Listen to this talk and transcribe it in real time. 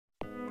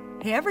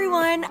Hey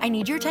everyone, I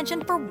need your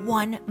attention for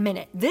 1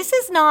 minute. This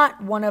is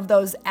not one of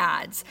those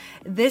ads.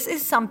 This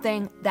is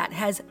something that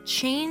has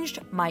changed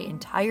my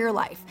entire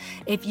life.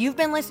 If you've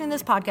been listening to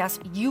this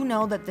podcast, you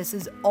know that this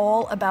is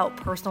all about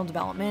personal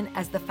development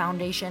as the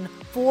foundation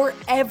for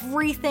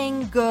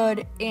everything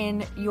good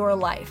in your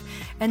life.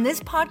 And this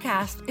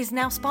podcast is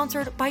now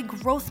sponsored by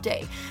Growth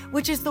Day,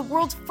 which is the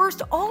world's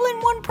first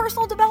all-in-one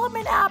personal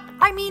development app.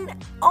 I mean,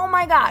 oh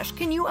my gosh,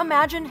 can you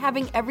imagine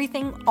having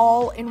everything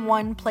all in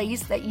one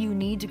place that you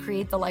need to create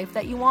the life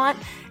that you want?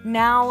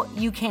 Now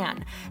you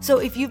can. So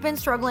if you've been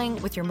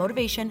struggling with your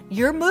motivation,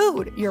 your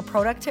mood, your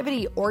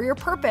productivity, or your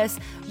purpose,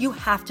 you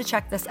have to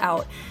check this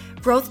out.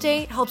 Growth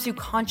Day helps you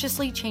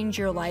consciously change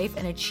your life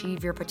and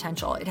achieve your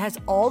potential. It has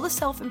all the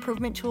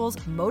self-improvement tools,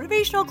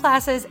 motivational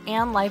classes,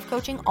 and life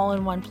coaching all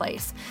in one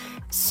place.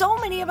 So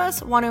many of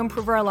us want to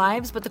improve our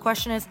lives, but the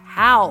question is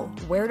how?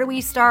 Where do we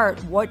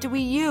start? What do we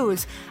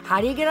use?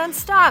 How do you get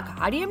unstuck?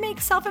 How do you make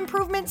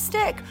self-improvement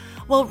stick?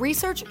 Well,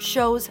 research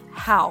shows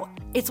how.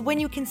 It's when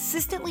you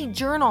consistently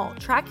journal,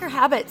 track your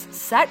habits,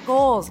 set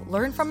goals,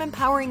 learn from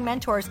empowering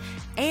mentors,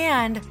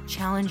 and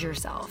challenge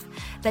yourself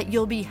that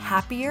you'll be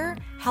happier,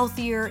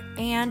 healthier,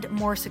 and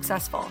more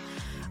successful.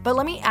 But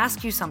let me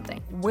ask you something.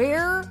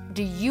 Where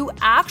do you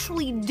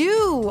actually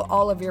do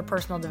all of your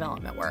personal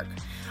development work?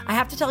 I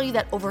have to tell you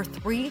that over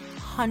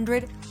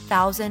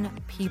 300,000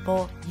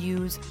 people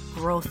use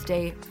Growth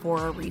Day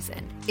for a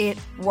reason. It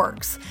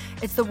works.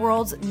 It's the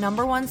world's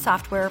 #1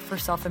 software for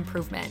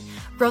self-improvement.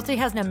 Growth Day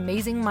has an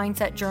amazing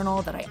mindset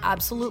journal that I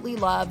absolutely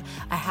love,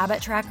 a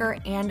habit tracker,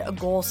 and a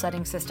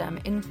goal-setting system.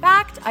 In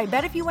fact, I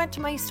bet if you went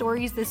to my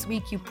stories this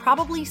week, you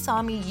probably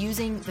saw me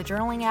using the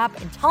journaling app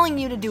and telling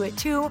you to do it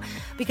too,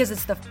 because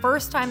it's the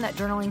first time that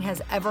journaling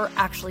has ever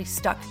actually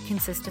stuck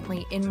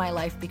consistently in my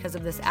life because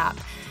of this app.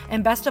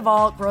 And best of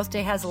all, Growth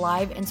Day has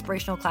live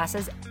inspirational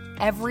classes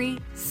every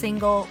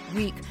single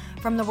week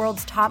from the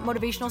world's top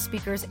motivational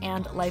speakers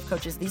and life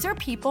coaches. These are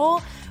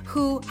people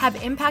who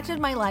have impacted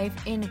my life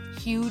in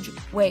huge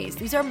ways.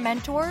 These are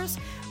mentors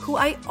who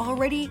I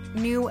already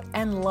knew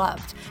and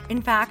loved.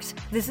 In fact,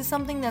 this is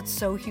something that's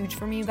so huge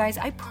for me, you guys.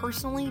 I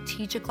personally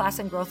teach a class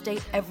in Growth Day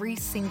every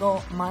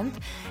single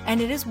month,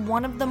 and it is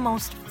one of the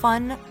most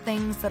fun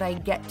things that I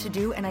get to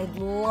do, and I'd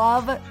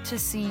love to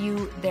see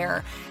you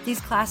there.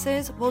 These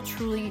classes will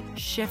truly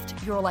shift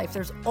your life.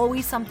 There's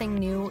always something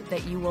new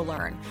that you will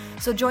learn.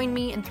 So join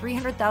me and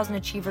 300,000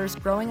 achievers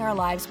growing our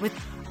lives with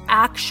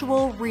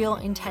actual real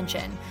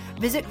intention.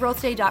 Visit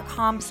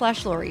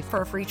growthday.com/Lori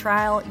for a free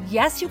trial.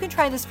 Yes, you can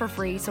try this for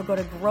free. So go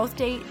to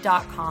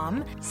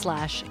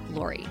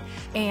growthday.com/Lori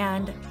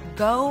and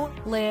go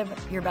live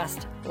your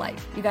best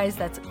life. You guys,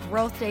 that's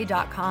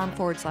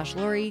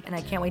growthday.com/Lori. And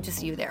I can't wait to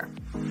see you there.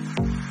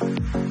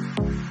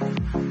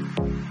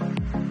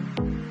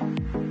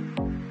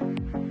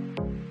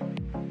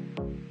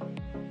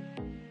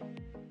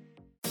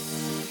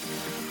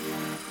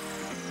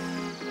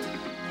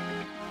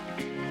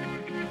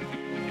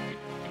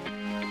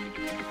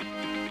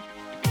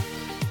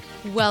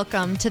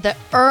 Welcome to the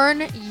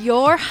Earn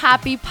Your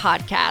Happy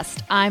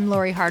podcast. I'm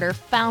Lori Harder,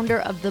 founder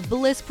of The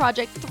Bliss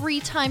Project,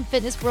 3-time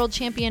fitness world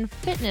champion,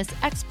 fitness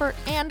expert,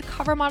 and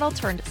cover model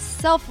turned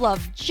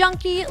self-love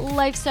junkie,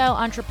 lifestyle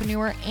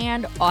entrepreneur,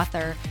 and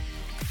author.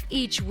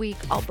 Each week,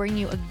 I'll bring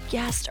you a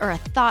guest or a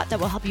thought that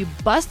will help you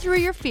bust through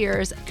your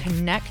fears,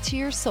 connect to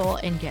your soul,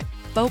 and get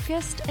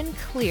focused and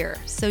clear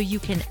so you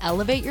can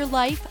elevate your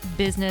life,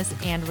 business,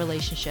 and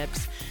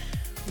relationships.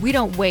 We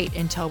don't wait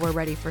until we're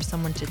ready for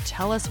someone to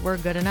tell us we're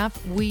good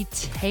enough. We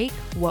take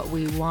what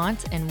we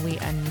want and we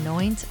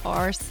anoint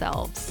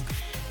ourselves.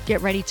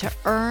 Get ready to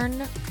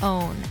earn,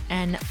 own,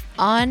 and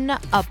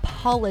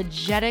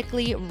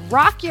unapologetically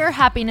rock your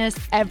happiness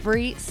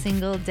every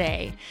single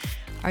day.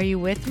 Are you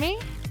with me?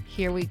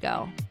 Here we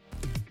go.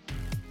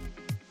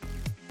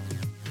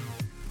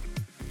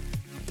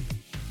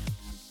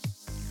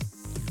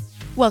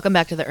 Welcome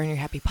back to the Earn Your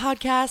Happy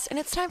podcast, and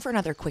it's time for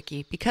another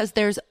quickie because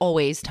there's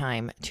always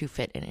time to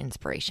fit in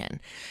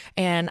inspiration.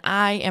 And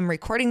I am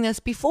recording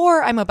this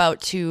before I'm about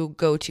to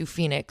go to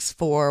Phoenix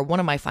for one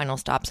of my final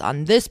stops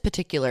on this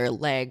particular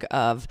leg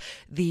of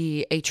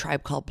the A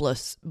Tribe Called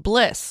Bliss.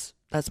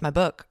 That's my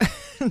book.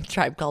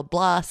 Tribe Called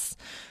Bliss.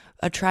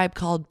 A Tribe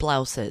Called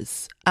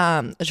Blouses,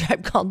 A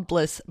Tribe Called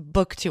Bliss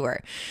book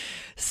tour.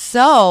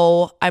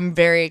 So I'm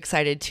very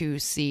excited to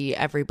see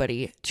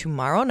everybody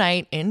tomorrow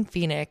night in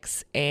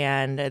Phoenix,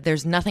 and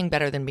there's nothing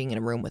better than being in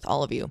a room with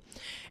all of you.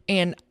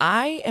 And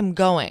I am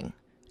going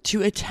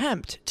to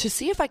attempt to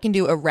see if I can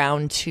do a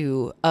round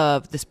 2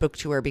 of this book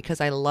tour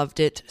because I loved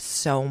it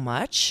so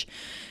much.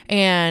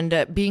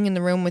 And being in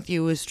the room with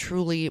you is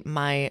truly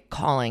my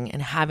calling,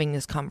 and having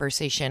this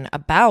conversation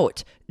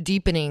about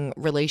deepening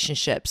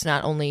relationships,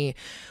 not only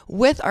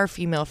with our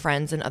female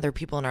friends and other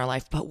people in our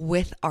life, but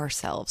with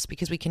ourselves,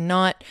 because we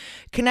cannot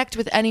connect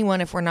with anyone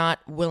if we're not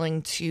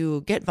willing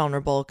to get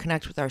vulnerable,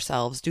 connect with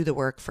ourselves, do the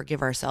work,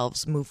 forgive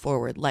ourselves, move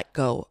forward, let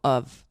go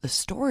of the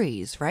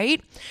stories,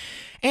 right?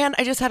 And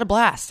I just had a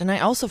blast. And I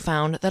also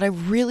found that I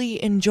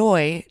really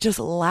enjoy just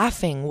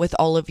laughing with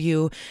all of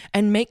you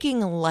and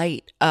making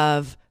light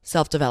of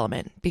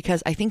self-development,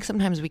 because I think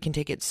sometimes we can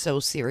take it so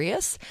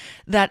serious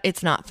that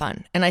it's not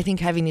fun. And I think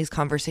having these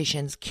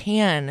conversations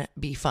can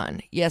be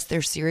fun. Yes,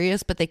 they're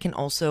serious, but they can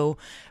also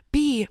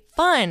be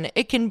fun.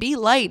 It can be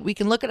light. We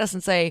can look at us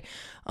and say,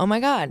 oh my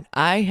God,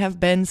 I have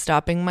been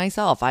stopping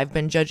myself. I've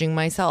been judging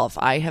myself.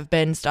 I have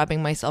been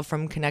stopping myself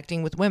from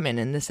connecting with women,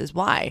 and this is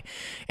why.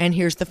 And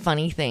here's the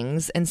funny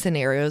things and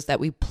scenarios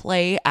that we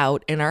play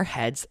out in our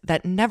heads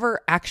that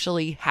never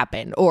actually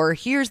happen. Or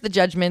here's the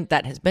judgment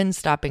that has been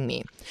stopping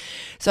me.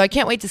 So I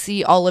can't wait to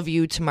see all of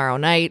you tomorrow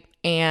night.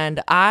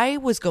 And I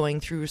was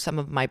going through some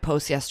of my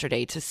posts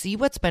yesterday to see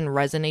what's been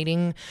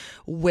resonating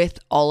with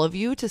all of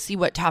you, to see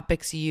what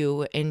topics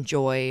you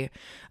enjoy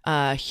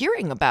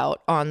hearing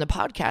about on the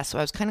podcast. So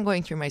I was kind of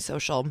going through my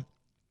social,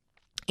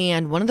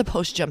 and one of the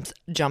posts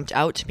jumped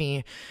out to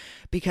me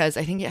because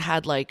I think it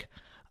had like,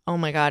 oh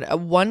my God,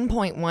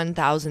 1.1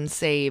 thousand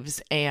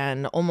saves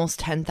and almost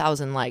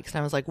 10,000 likes. And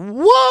I was like,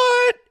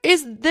 what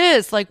is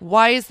this? Like,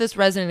 why is this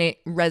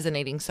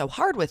resonating so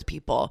hard with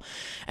people?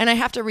 And I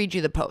have to read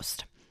you the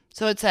post.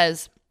 So it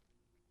says,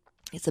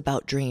 it's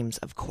about dreams,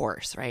 of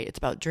course, right? It's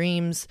about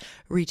dreams,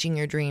 reaching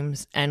your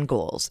dreams and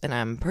goals. And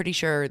I'm pretty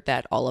sure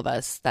that all of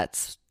us,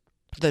 that's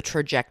the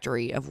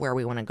trajectory of where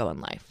we want to go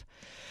in life.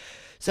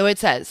 So it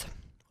says,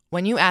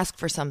 when you ask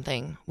for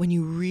something, when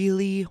you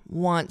really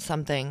want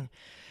something,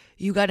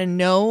 you got to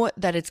know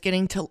that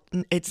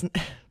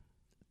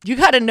you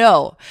got to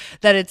know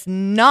that it's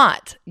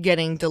not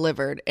getting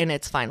delivered in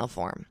its final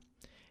form.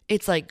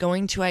 It's like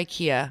going to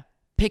IKEA,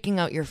 picking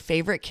out your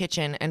favorite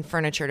kitchen and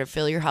furniture to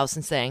fill your house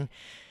and saying,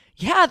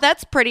 yeah,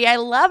 that's pretty. I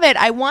love it.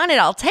 I want it.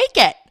 I'll take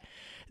it.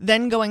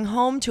 Then going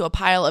home to a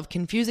pile of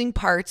confusing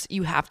parts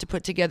you have to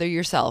put together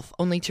yourself,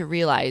 only to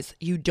realize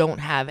you don't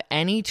have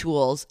any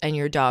tools and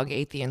your dog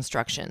ate the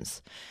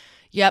instructions.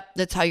 Yep,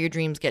 that's how your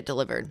dreams get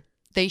delivered.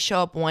 They show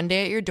up one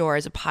day at your door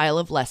as a pile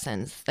of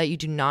lessons that you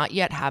do not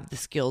yet have the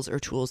skills or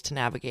tools to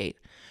navigate.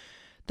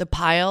 The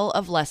pile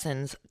of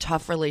lessons,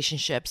 tough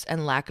relationships,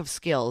 and lack of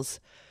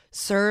skills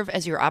serve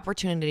as your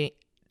opportunity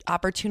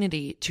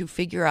to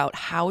figure out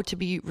how to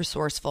be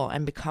resourceful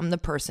and become the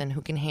person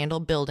who can handle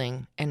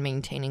building and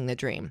maintaining the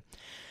dream.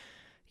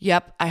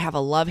 Yep, I have a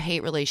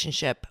love-hate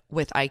relationship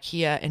with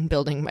IKEA and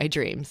building my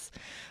dreams,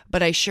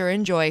 but I sure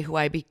enjoy who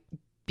I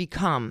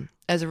become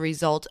as a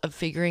result of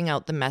figuring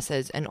out the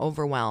messes and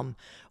overwhelm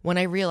when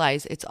I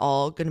realize it's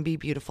all going to be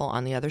beautiful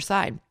on the other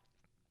side.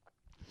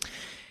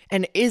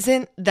 And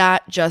isn't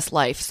that just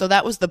life? So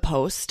that was the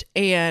post.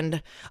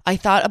 And I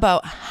thought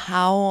about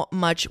how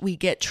much we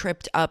get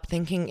tripped up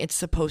thinking it's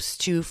supposed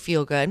to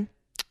feel good.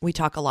 We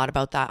talk a lot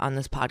about that on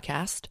this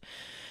podcast.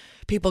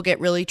 People get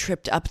really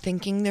tripped up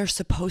thinking they're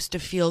supposed to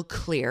feel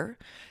clear,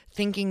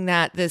 thinking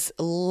that this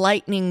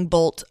lightning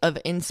bolt of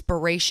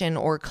inspiration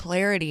or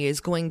clarity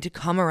is going to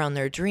come around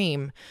their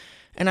dream.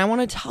 And I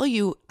want to tell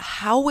you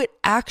how it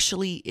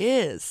actually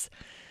is.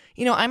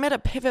 You know, I'm at a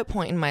pivot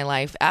point in my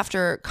life.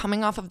 After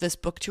coming off of this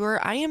book tour,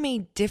 I am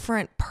a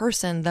different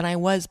person than I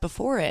was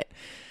before it.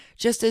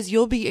 Just as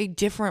you'll be a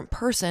different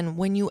person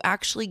when you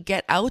actually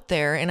get out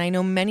there, and I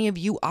know many of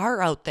you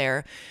are out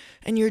there,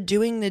 and you're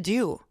doing the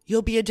do.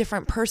 You'll be a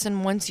different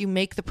person once you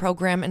make the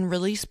program and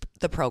release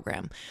the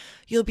program.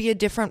 You'll be a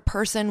different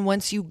person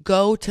once you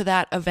go to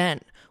that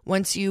event.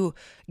 Once you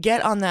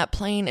get on that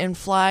plane and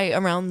fly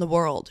around the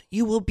world,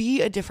 you will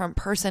be a different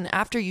person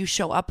after you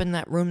show up in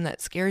that room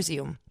that scares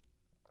you.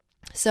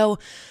 So,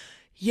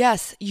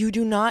 yes, you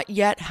do not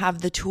yet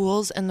have the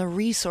tools and the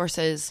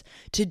resources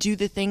to do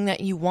the thing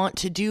that you want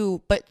to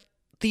do, but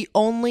the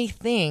only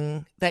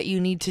thing that you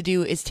need to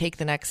do is take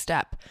the next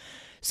step.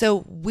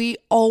 So we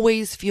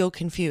always feel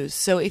confused.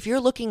 So if you're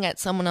looking at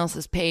someone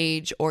else's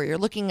page or you're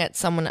looking at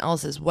someone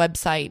else's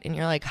website and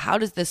you're like, how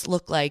does this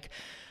look like?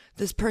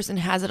 This person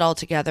has it all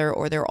together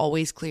or they're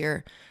always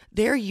clear.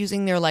 They're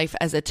using their life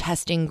as a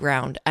testing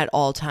ground at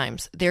all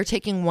times. They're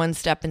taking one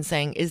step and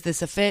saying, is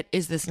this a fit?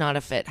 Is this not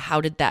a fit? How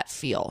did that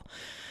feel?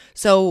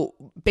 So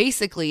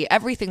basically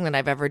everything that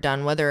I've ever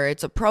done, whether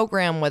it's a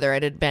program, whether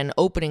it had been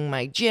opening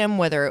my gym,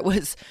 whether it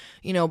was,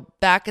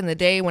 back in the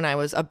day when I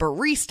was a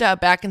barista,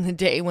 back in the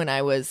day when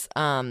I was,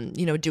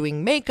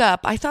 doing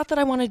makeup, I thought that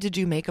I wanted to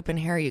do makeup and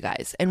hair, you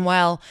guys. And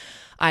while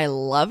I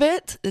love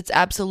it, it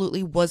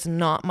absolutely was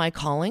not my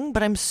calling,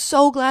 but I'm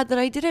so glad that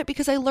I did it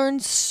because I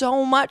learned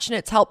so much and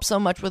it's helped so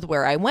much with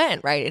where I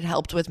went, right? It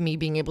helped with me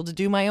being able to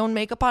do my own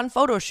makeup on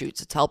photo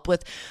shoots. It's helped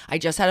with, I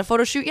just had a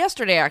photo shoot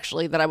yesterday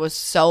actually that I was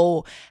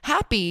so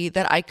happy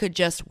that I could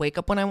just wake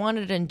up when I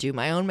wanted and do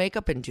my own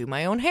makeup and do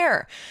my own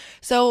hair.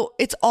 So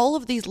it's all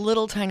of these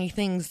little tiny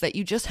things that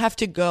you just have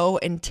to go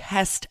and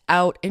test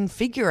out and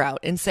figure out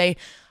and say,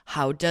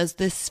 how does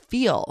this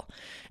feel?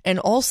 And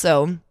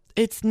also,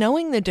 it's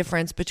knowing the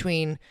difference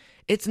between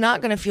it's not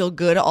going to feel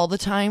good all the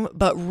time,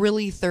 but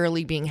really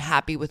thoroughly being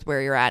happy with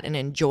where you're at and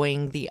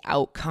enjoying the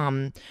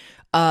outcome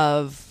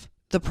of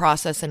the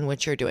process in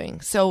which you're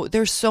doing. So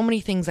there's so many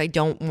things I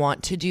don't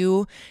want to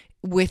do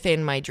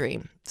within my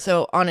dream.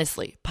 So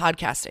honestly,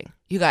 podcasting,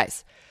 you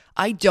guys,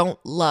 I don't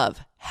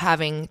love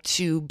having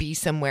to be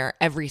somewhere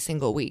every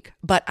single week,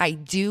 but I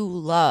do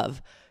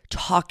love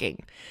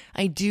talking.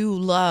 I do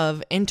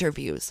love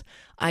interviews.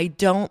 I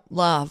don't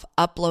love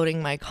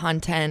uploading my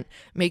content,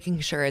 making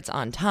sure it's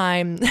on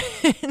time.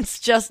 It's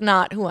just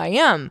not who I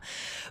am.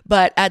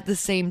 But at the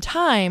same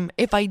time,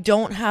 if I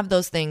don't have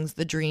those things,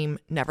 the dream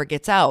never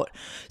gets out.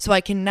 So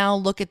I can now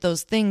look at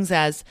those things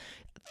as,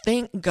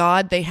 thank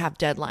God they have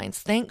deadlines.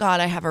 Thank God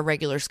I have a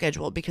regular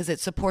schedule, because it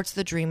supports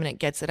the dream and it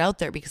gets it out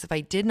there. Because if I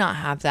did not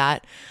have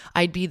that,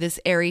 I'd be this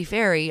airy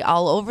fairy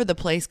all over the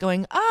place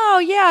going,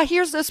 oh yeah,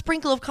 here's a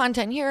sprinkle of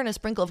content here and a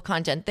sprinkle of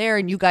content there.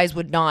 And you guys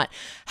would not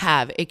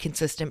have a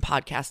consistent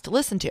podcast to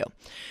listen to.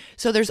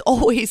 So there's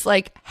always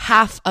like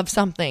half of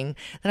something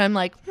that I'm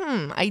like,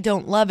 I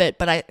don't love it,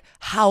 but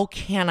how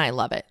can I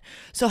love it?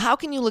 So how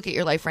can you look at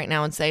your life right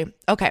now and say,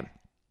 okay,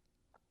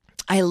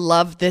 I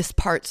love this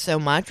part so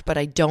much, but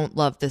I don't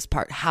love this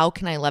part. How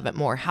can I love it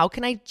more? How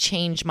can I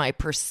change my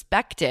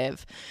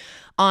perspective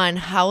on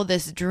how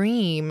this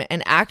dream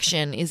and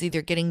action is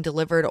either getting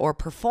delivered or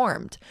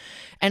performed?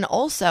 And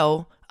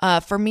also,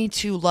 for me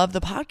to love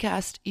the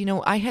podcast,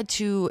 I had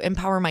to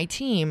empower my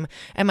team,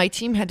 and my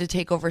team had to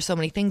take over so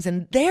many things,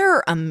 and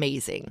they're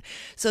amazing.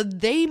 So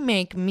they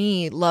make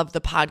me love the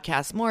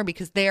podcast more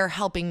because they're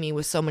helping me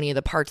with so many of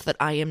the parts that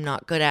I am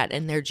not good at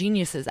and they're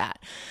geniuses at.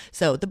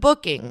 So the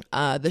booking,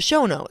 the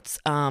show notes,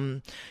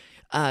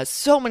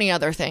 so many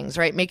other things,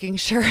 right? Making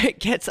sure it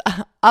gets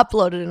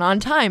uploaded and on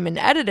time and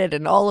edited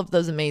and all of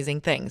those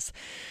amazing things.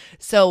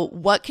 So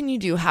what can you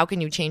do? How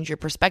can you change your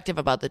perspective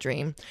about the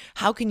dream?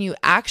 How can you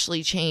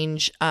actually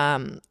change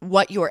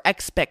what your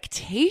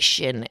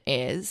expectation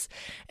is,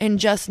 and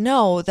just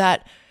know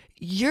that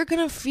you're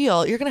going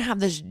to have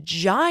this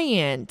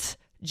giant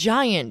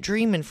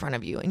dream in front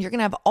of you, and you're going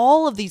to have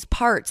all of these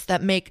parts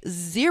that make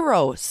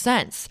zero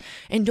sense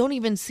and don't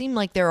even seem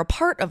like they're a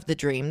part of the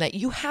dream that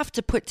you have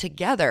to put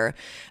together.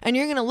 And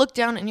you're going to look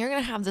down and you're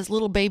going to have this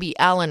little baby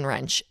Allen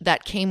wrench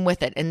that came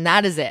with it. And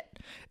that is it.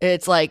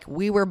 It's like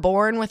we were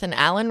born with an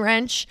Allen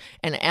wrench,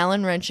 and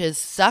Allen wrenches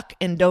suck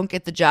and don't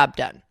get the job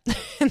done.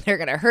 And they're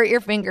going to hurt your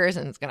fingers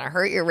and it's going to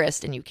hurt your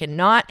wrist, and you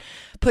cannot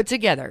put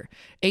together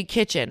a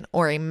kitchen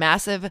or a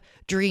massive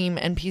dream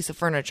and piece of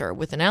furniture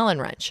with an Allen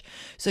wrench.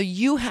 So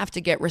you have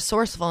to get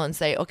resourceful and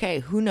say, okay,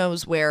 who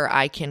knows where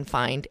I can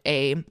find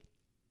a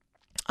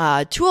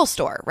tool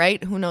store,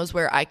 right? Who knows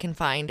where I can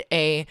find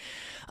a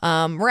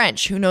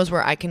wrench? Who knows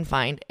where I can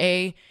find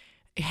a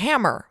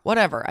hammer,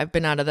 whatever. I've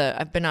been out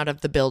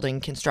of the building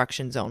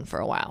construction zone for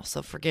a while,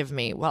 so forgive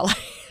me while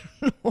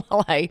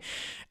I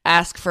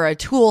ask for a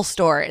tool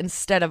store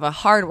instead of a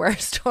hardware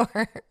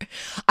store.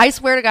 I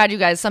swear to God, you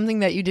guys, something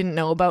that you didn't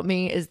know about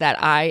me is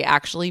that I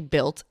actually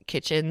built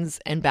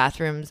kitchens and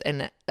bathrooms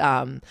and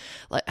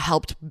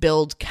helped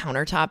build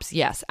countertops.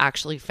 Yes,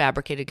 actually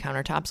fabricated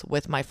countertops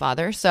with my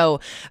father. So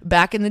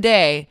back in the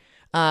day,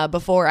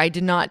 before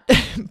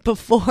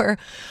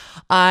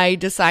I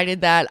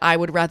decided that I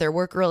would rather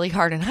work really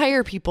hard and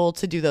hire people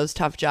to do those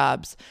tough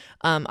jobs,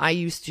 I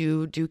used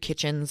to do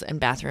kitchens and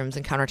bathrooms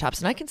and countertops,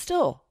 and I can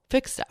still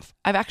fix stuff.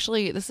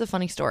 This is a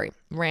funny story,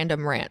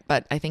 random rant,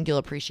 but I think you'll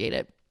appreciate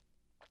it.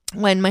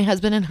 When my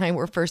husband and I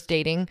were first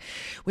dating,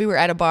 we were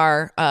at a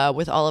bar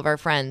with all of our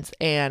friends,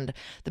 and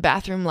the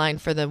bathroom line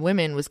for the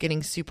women was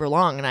getting super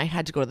long, and I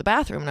had to go to the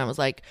bathroom, and I was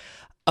like,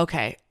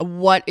 okay,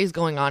 what is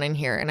going on in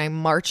here? And I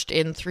marched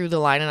in through the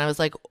line and I was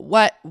like,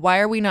 what? Why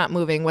are we not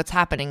moving? What's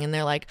happening? And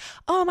they're like,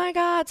 oh my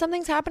God,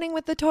 something's happening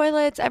with the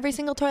toilets. Every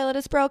single toilet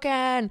is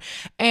broken.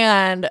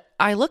 And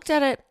I looked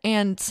at it,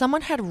 and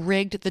someone had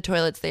rigged the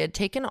toilets. They had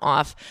taken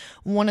off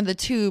one of the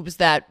tubes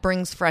that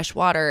brings fresh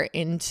water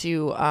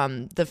into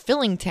the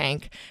filling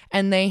tank,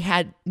 and they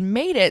had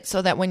made it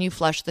so that when you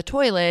flush the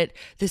toilet,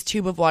 this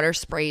tube of water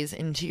sprays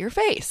into your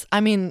face. I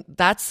mean,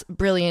 that's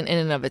brilliant in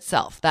and of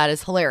itself. That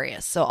is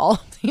hilarious. So all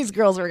of these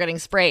girls were getting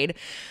sprayed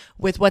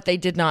with what they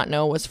did not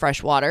know was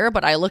fresh water,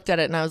 but I looked at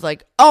it and I was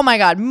like, oh my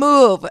God,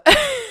 move.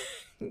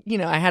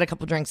 I had a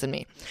couple drinks in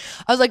me.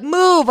 I was like,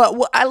 move,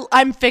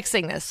 I'm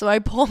fixing this. So I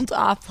pulled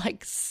off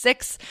like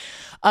 6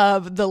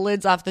 of the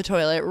lids off the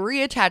toilet,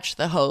 reattached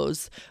the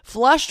hose,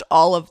 flushed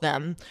all of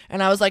them.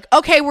 And I was like,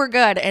 okay, we're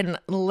good. And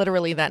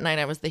literally that night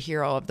I was the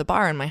hero of the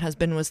bar, and my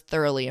husband was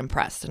thoroughly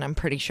impressed. And I'm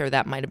pretty sure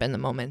that might've been the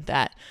moment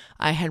that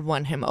I had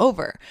won him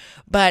over.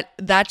 But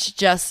that's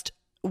just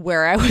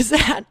where I was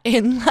at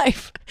in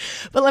life.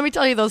 But let me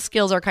tell you, those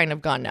skills are kind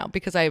of gone now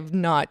because I've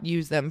not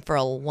used them for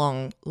a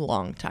long,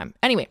 long time.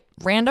 Anyway,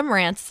 random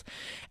rants.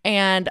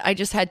 And I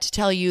just had to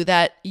tell you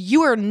that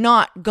you are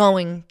not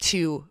going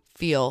to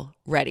feel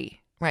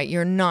ready, right?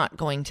 You're not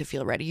going to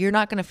feel ready. You're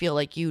not going to feel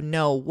like you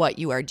know what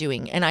you are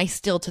doing. And I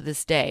still to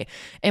this day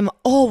am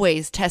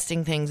always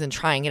testing things and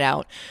trying it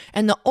out.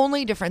 And the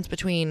only difference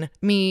between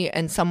me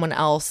and someone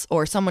else,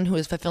 or someone who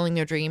is fulfilling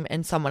their dream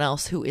and someone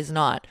else who is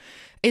not,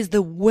 is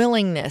the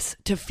willingness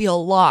to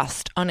feel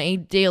lost on a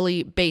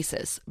daily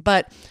basis.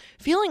 But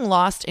feeling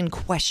lost in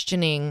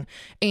questioning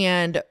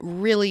and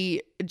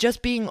really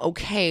just being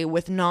okay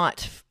with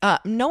not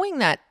knowing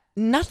that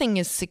nothing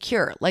is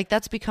secure. Like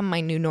that's become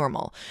my new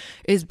normal,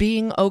 is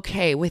being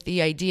okay with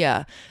the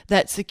idea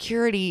that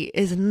security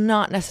is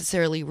not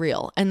necessarily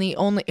real. And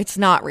it's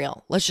not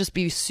real. Let's just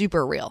be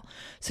super real.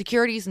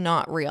 Security is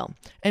not real.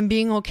 And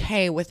being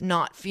okay with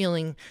not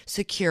feeling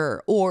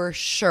secure or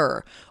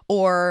sure,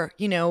 or,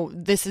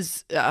 this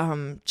is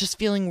just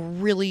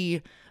feeling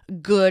really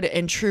good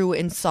and true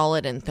and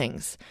solid in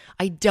things.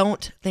 I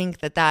don't think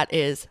that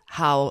is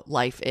how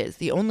life is.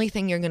 The only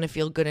thing you're going to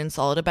feel good and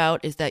solid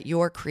about is that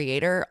your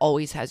creator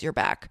always has your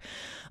back.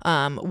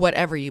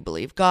 Whatever you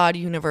believe, God,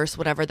 universe,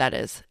 whatever that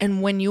is.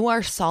 And when you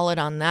are solid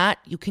on that,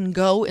 you can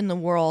go in the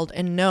world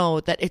and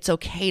know that it's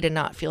okay to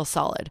not feel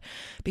solid,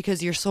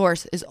 because your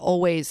source is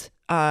always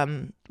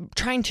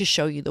trying to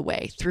show you the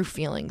way through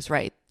feelings,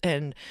 right?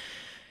 And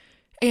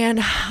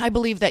I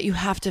believe that you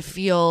have to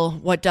feel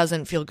what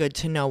doesn't feel good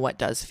to know what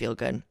does feel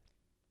good.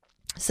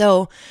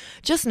 So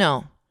just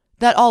know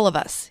that all of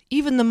us,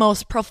 even the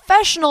most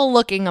professional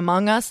looking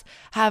among us,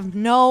 have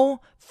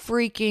no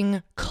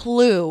freaking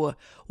clue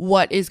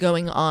what is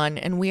going on.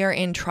 And we are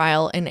in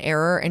trial and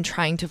error and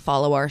trying to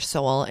follow our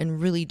soul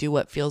and really do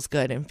what feels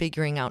good and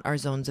figuring out our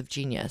zones of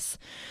genius.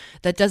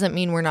 That doesn't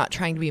mean we're not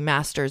trying to be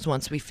masters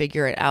once we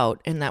figure it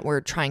out, and that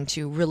we're trying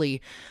to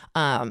really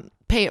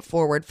pay it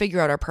forward, figure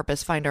out our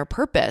purpose, find our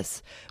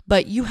purpose.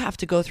 But you have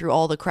to go through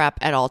all the crap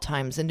at all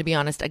times. And to be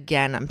honest,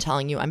 again, I'm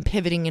telling you, I'm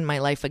pivoting in my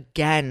life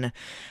again,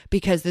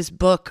 because this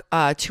book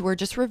tour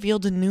just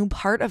revealed a new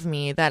part of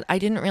me that I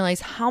didn't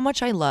realize how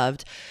much I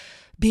loved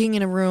being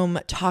in a room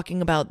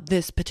talking about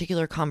this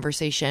particular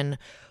conversation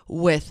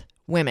with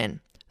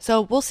women.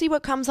 So we'll see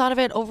what comes out of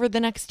it over the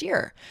next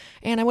year.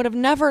 And I would have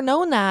never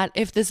known that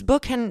if this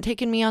book hadn't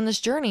taken me on this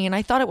journey. And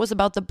I thought it was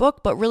about the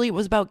book, but really it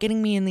was about getting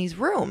me in these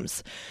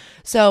rooms.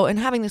 So, and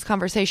having this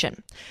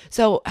conversation.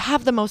 So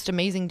have the most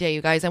amazing day,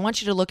 you guys. I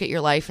want you to look at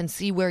your life and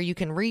see where you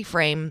can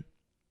reframe,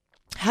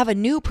 have a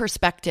new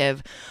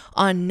perspective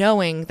on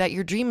knowing that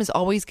your dream is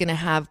always going to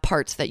have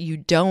parts that you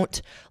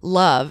don't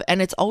love.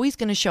 And it's always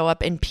going to show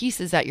up in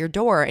pieces at your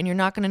door, and you're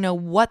not going to know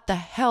what the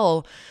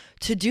hell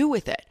to do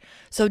with it.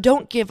 So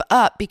don't give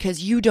up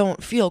because you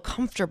don't feel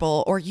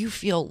comfortable or you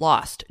feel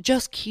lost.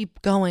 Just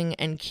keep going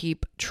and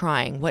keep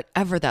trying,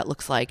 whatever that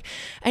looks like.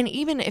 And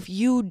even if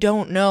you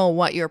don't know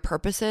what your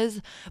purpose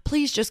is,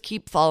 please just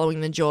keep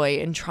following the joy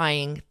and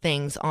trying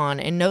things on.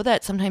 And know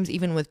that sometimes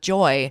even with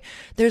joy,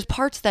 there's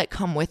parts that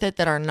come with it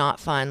that are not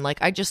fun.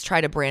 Like I just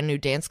tried a brand new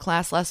dance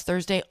class last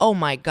Thursday. Oh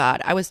my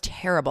God, I was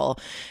terrible.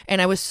 And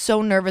I was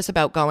so nervous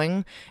about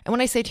going. And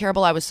when I say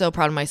terrible, I was so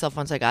proud of myself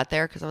once I got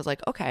there, because I was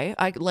like, okay,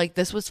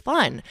 this was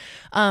fun.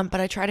 But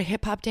I tried a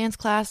hip hop dance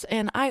class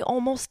and I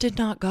almost did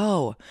not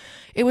go.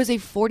 It was a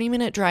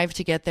 40-minute drive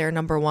to get there.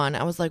 Number one,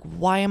 I was like,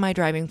 why am I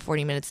driving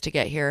 40 minutes to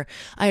get here?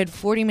 I had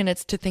 40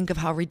 minutes to think of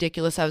how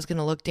ridiculous I was going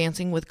to look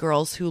dancing with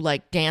girls who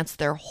dance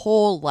their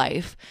whole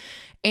life.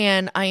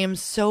 And I am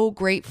so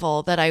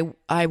grateful that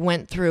I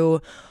went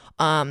through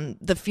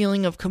the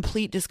feeling of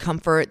complete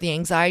discomfort, the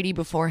anxiety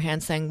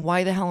beforehand, saying,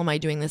 why the hell am I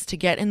doing this? To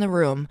get in the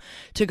room,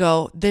 to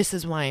go, this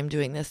is why I'm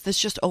doing this. This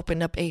just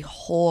opened up a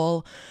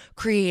whole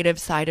creative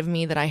side of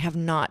me that I have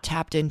not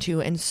tapped into,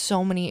 and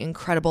so many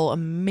incredible,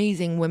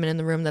 amazing women in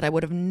the room that I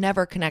would have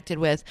never connected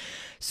with.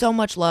 So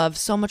much love,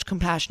 so much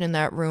compassion in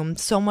that room,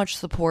 so much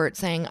support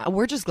saying,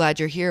 we're just glad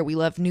you're here. We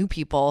love new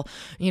people,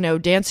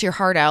 dance your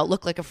heart out,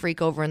 look like a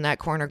freak over in that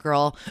corner,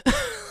 girl.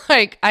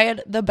 I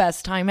had the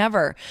best time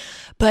ever,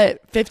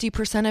 but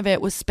 50% of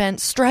it was spent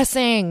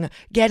stressing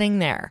getting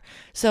there.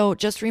 So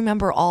just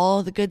remember,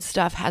 all the good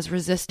stuff has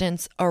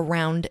resistance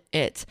around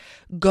it.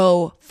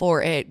 Go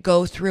for it.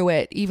 Go through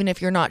it, even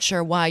if you're not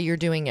sure why you're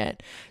doing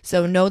it.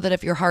 So know that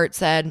if your heart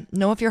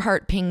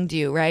pinged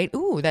you, right?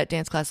 Ooh, that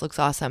dance class looks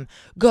awesome.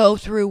 Go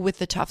through with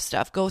the tough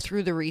stuff. Go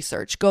through the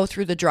research. Go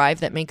through the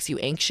drive that makes you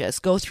anxious.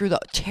 Go through the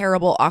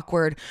terrible,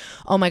 awkward,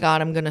 oh my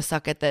God, I'm going to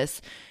suck at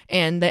this,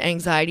 and the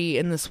anxiety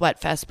and the sweat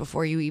fest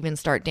before you even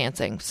start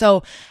dancing.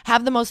 So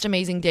have the most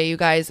amazing day, you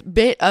guys.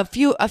 A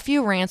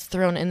few rants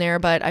thrown in there,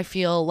 but I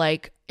feel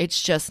like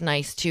it's just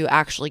nice to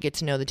actually get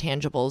to know the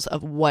tangibles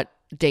of what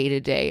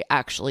day-to-day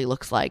actually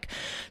looks like.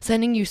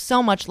 Sending you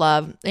so much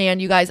love.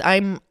 And you guys,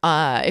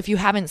 if you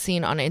haven't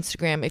seen on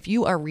Instagram, if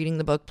you are reading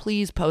the book,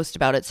 please post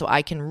about it so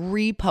I can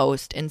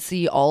repost and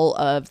see all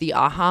of the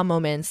aha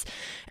moments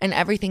and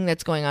everything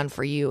that's going on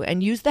for you.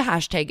 And use the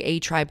hashtag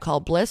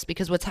 #ATribeCalledBliss,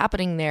 because what's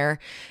happening there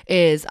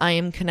is I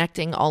am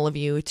connecting all of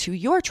you to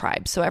your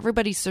tribe. So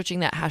everybody's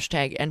searching that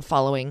hashtag and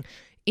following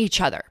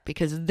each other,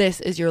 because this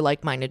is your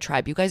like-minded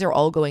tribe. You guys are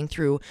all going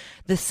through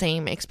the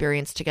same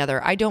experience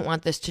together. I don't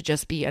want this to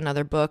just be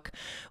another book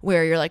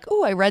where you're like,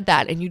 oh, I read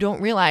that, and you don't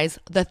realize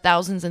the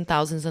thousands and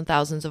thousands and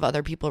thousands of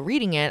other people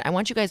reading it. I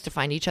want you guys to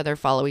find each other,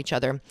 follow each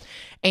other,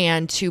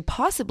 and to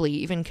possibly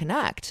even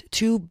connect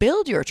to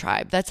build your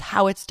tribe. That's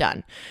how it's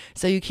done.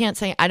 So you can't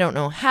say, I don't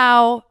know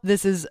how.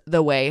 This is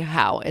the way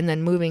how. And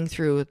then moving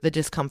through the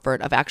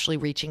discomfort of actually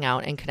reaching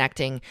out and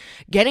connecting,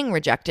 getting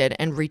rejected,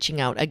 and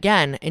reaching out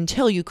again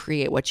until you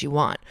create what you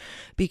want.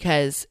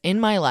 Because in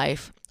my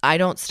life, I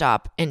don't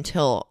stop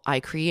until I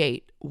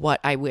create what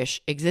I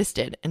wish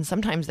existed. And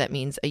sometimes that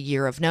means a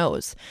year of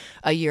no's,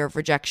 a year of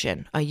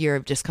rejection, a year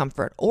of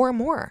discomfort, or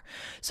more.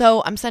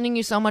 So I'm sending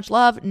you so much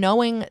love,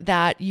 knowing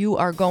that you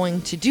are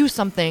going to do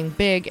something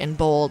big and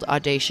bold,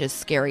 audacious,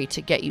 scary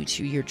to get you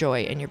to your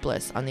joy and your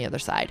bliss on the other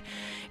side.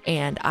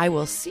 And I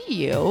will see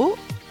you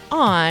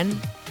on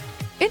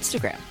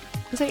Instagram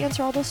because I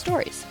answer all those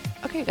stories.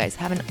 Okay, guys,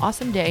 have an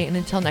awesome day. And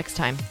until next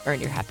time, earn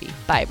your happy.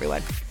 Bye,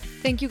 everyone.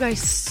 Thank you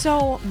guys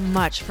so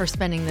much for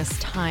spending this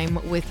time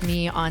with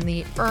me on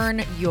the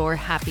Earn Your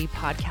Happy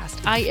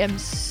podcast. I am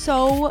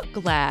so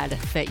glad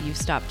that you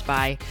stopped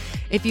by.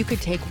 If you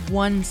could take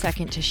 1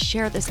 second to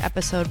share this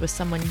episode with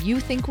someone you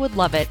think would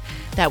love it,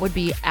 that would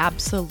be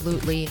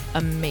absolutely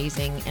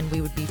amazing, and we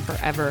would be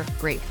forever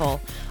grateful.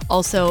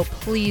 Also,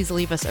 please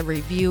leave us a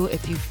review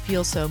if you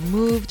feel so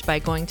moved by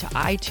going to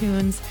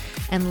iTunes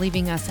and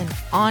leaving us an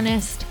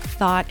honest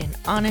thought, an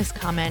honest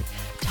comment.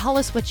 Tell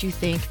us what you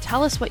think.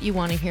 Tell us what you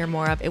want to hear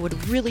more of. It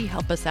would really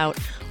help us out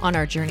on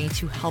our journey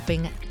to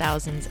helping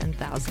thousands and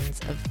thousands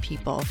of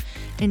people.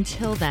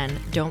 Until then,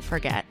 don't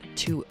forget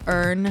to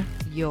earn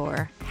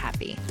your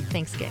happy.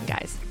 Thanks again,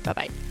 guys.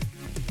 Bye-bye.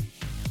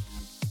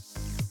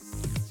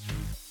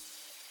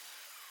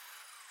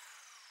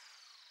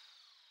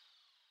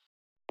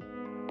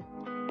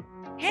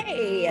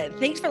 Hey,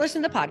 thanks for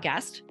listening to the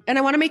podcast. And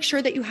I want to make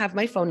sure that you have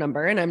my phone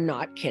number, and I'm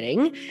not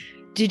kidding.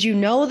 Did you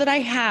know that I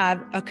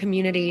have a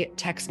community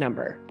text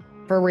number?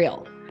 For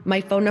real.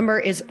 My phone number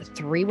is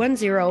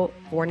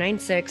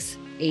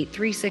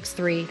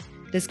 310-496-8363.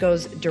 This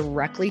goes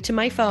directly to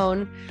my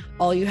phone.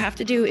 All you have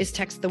to do is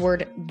text the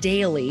word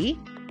daily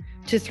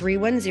to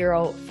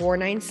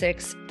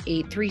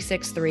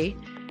 310-496-8363.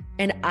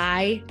 And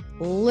I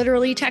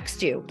literally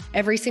text you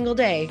every single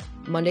day,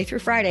 Monday through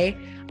Friday.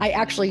 I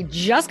actually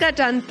just got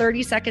done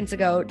 30 seconds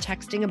ago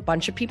texting a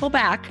bunch of people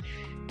back.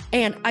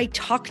 And I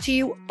talk to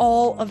you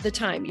all of the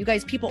time. You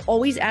guys, people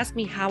always ask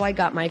me how I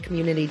got my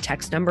community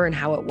text number and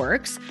how it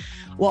works.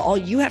 Well, all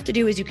you have to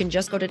do is you can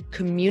just go to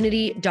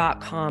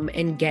community.com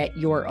and get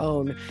your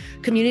own.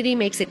 Community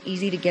makes it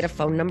easy to get a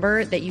phone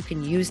number that you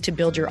can use to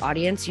build your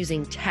audience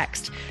using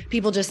text.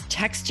 People just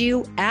text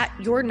you at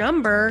your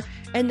number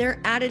and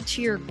they're added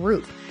to your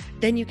group.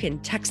 Then you can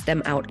text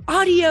them out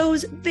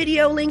audios,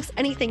 video links,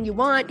 anything you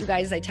want. You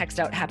guys, I text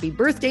out happy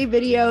birthday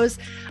videos.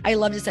 I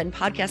love to send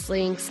podcast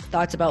links,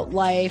 thoughts about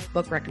life,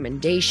 book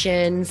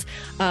recommendations,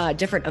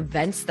 different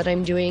events that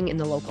I'm doing in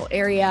the local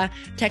area.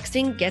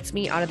 Texting gets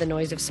me out of the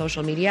noise of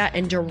social media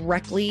and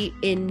directly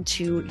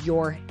into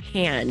your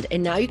hand.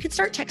 And now you can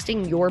start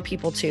texting your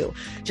people too.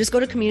 Just go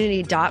to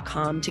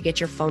community.com to get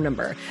your phone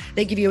number.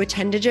 They give you a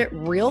 10-digit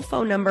real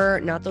phone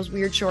number, not those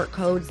weird short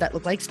codes that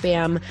look like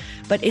spam,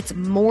 but it's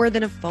more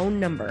than a phone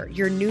number.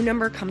 Your new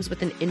number comes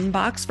with an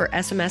inbox for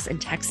SMS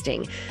and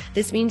texting.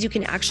 This means you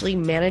can actually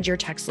manage your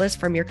text list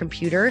from your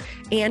computer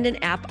and an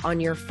app on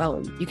your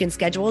phone. You can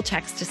schedule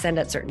text to send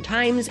at certain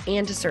times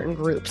and to certain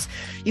groups.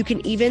 You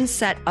can even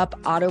set up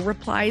auto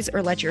replies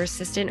or let your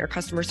assistant or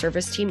customer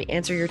service team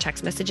answer your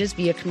text messages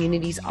via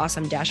Community's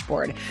awesome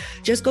dashboard.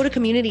 Just go to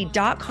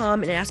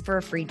community.com and ask for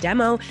a free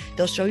demo.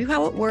 They'll show you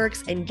how it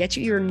works and get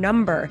you your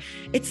number.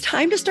 It's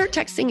time to start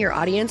texting your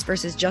audience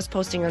versus just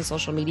posting on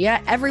social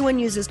media. Everyone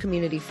uses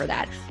Community for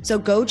that. So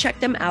go check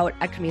them out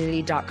at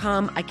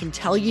community.com. I can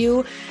tell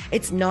you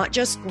it's not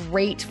just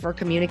great for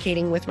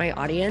communicating with my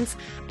audience,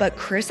 but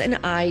Chris and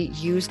I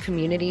use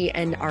Community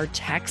and our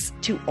texts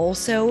to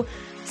also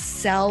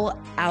sell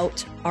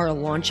out our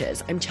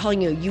launches. I'm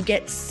telling you, you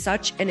get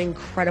such an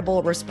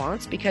incredible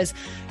response because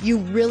you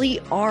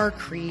really are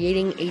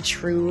creating a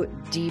true,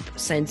 deep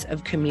sense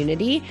of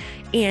community.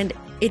 And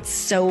it's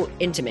so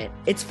intimate.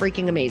 It's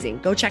freaking amazing.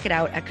 Go check it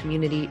out at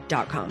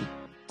community.com.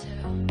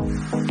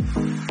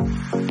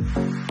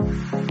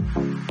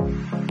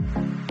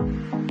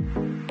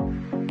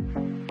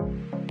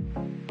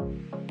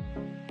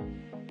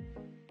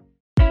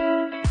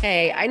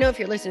 Hey, I know if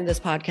you're listening to this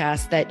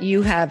podcast that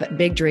you have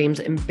big dreams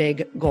and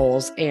big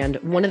goals. And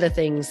one of the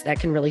things that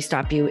can really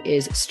stop you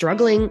is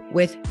struggling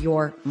with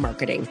your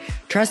marketing.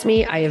 Trust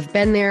me, I have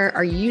been there.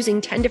 Are you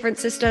using 10 different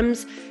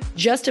systems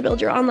just to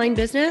build your online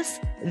business?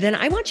 Then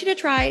I want you to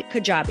try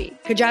Kajabi.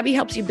 Kajabi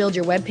helps you build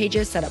your web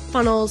pages, set up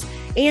funnels,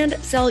 and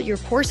sell your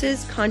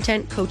courses,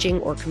 content, coaching,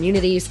 or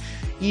communities.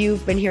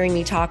 You've been hearing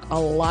me talk a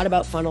lot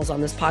about funnels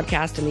on this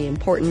podcast and the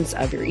importance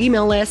of your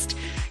email list.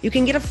 You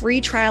can get a free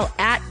trial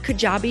at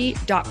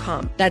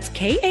kajabi.com. That's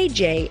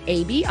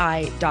Kajabi.com.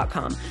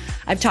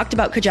 I've talked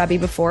about Kajabi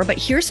before, but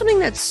here's something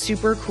that's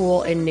super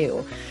cool and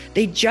new.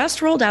 They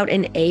just rolled out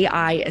an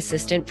AI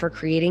assistant for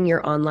creating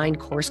your online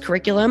course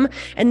curriculum.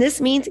 And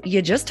this means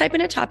you just type in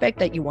a topic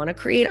that you want to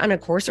create on a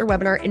course or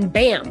webinar and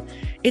bam,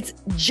 it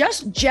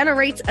just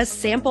generates a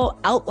sample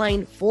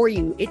outline for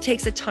you. It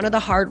takes a ton of the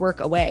hard work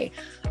away.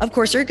 Of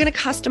course, you're going to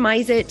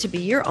customize it to be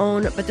your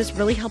own, but this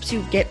really helps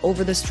you get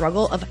over the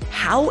struggle of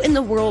how in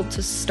the world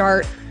to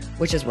start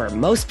which is where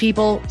most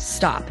people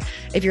stop.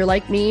 If you're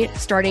like me,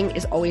 starting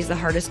is always the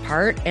hardest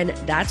part, and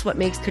that's what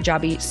makes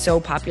Kajabi so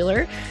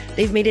popular.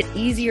 They've made it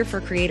easier for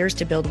creators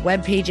to build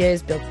web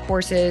pages, build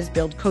courses,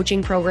 build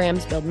coaching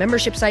programs, build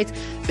membership sites,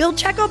 build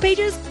checkout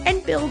pages,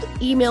 and build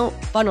email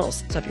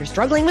funnels. So if you're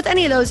struggling with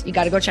any of those, you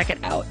got to go check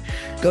it out.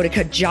 Go to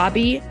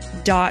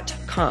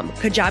Kajabi.com.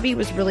 Kajabi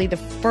was really the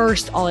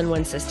first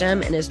all-in-one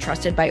system and is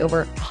trusted by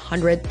over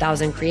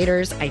 100,000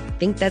 creators. I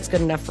think that's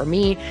good enough for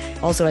me.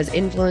 Also has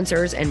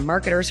influencers and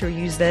marketers who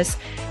use this.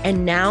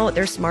 And now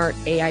their smart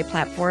AI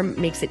platform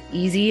makes it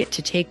easy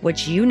to take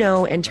what you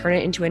know and turn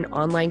it into an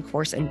online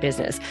course and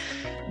business.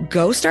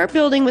 Go start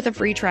building with a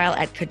free trial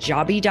at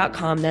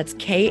Kajabi.com. That's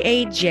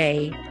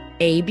Kajabi.com.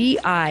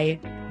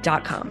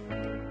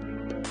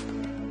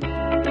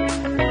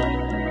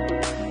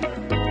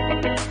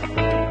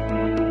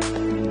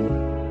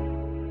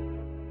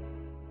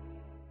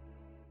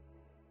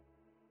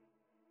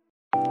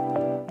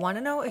 Want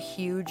to know a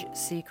huge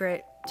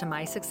secret to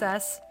my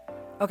success?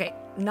 Okay,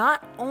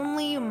 not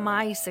only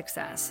my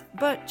success,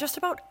 but just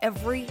about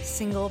every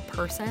single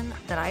person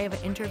that I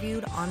have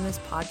interviewed on this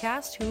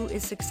podcast who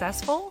is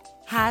successful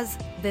has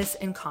this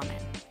in common.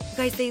 You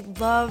guys, they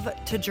love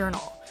to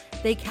journal.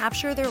 They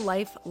capture their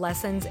life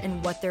lessons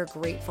and what they're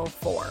grateful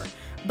for.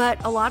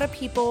 But a lot of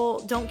people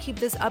don't keep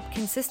this up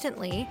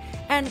consistently,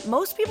 and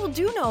most people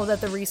do know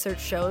that the research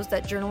shows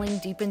that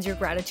journaling deepens your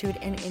gratitude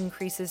and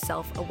increases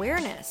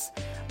self-awareness.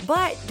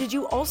 But did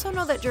you also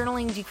know that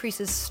journaling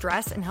decreases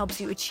stress and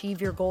helps you achieve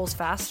your goals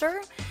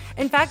faster?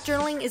 In fact,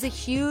 journaling is a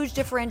huge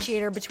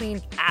differentiator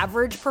between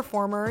average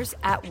performers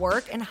at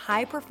work and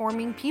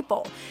high-performing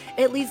people.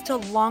 It leads to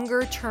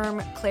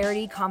longer-term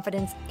clarity,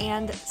 confidence,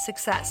 and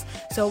success.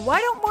 So why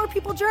don't more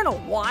people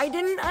journal? Why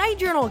didn't I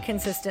journal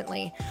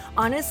consistently?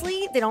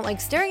 Honestly, they don't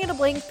like staring at a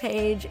blank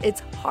page.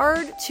 It's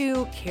hard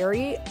to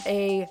carry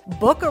a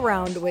book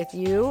around with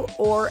you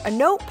or a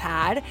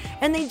notepad,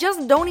 and they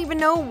just don't even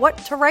know what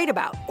to write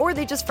about, or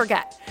they just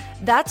forget.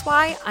 That's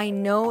why I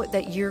know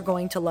that you're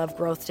going to love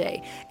Growth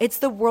Day. It's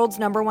the world's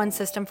 #1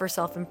 system for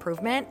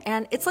self-improvement,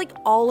 and it's like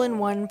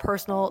all-in-one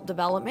personal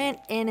development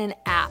in an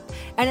app.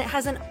 And it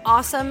has an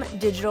awesome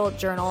digital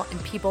journal,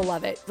 and people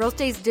love it. Growth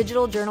Day's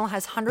digital journal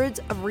has hundreds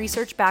of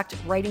research-backed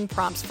writing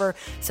prompts for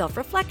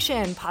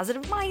self-reflection,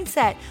 positive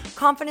mindset,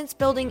 confidence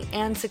building,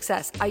 and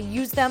success. I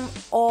use them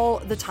all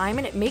the time,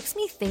 and it makes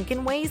me think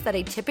in ways that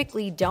I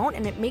typically don't,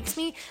 and it makes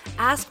me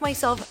ask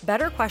myself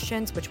better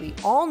questions, which we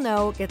all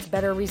know gets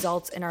better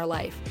results in our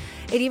life.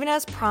 It even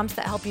has prompts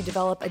that help you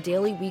develop a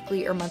daily,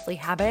 weekly, or monthly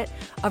habit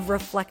of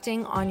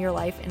reflecting on your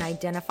life and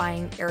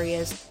identifying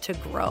areas to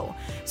grow.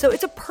 So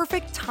it's a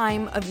perfect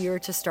time of year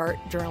to start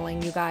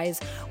journaling, you guys.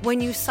 When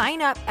you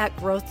sign up at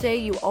Growth Day,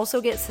 you also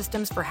get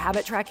systems for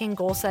habit tracking,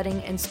 goal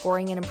setting, and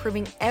scoring, and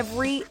improving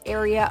every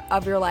area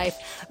of your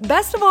life.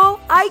 Best of all,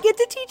 I get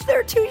to teach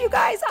there too, you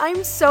guys.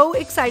 I'm so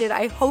excited.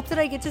 I hope that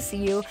I get to see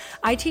you.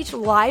 I teach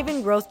live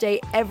in Growth Day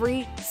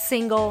every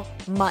single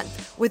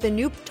month with a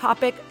new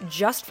topic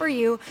just for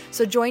you.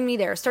 So join me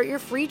there. Start your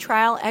free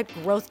trial at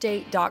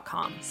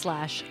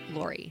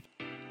growthday.com/Lori.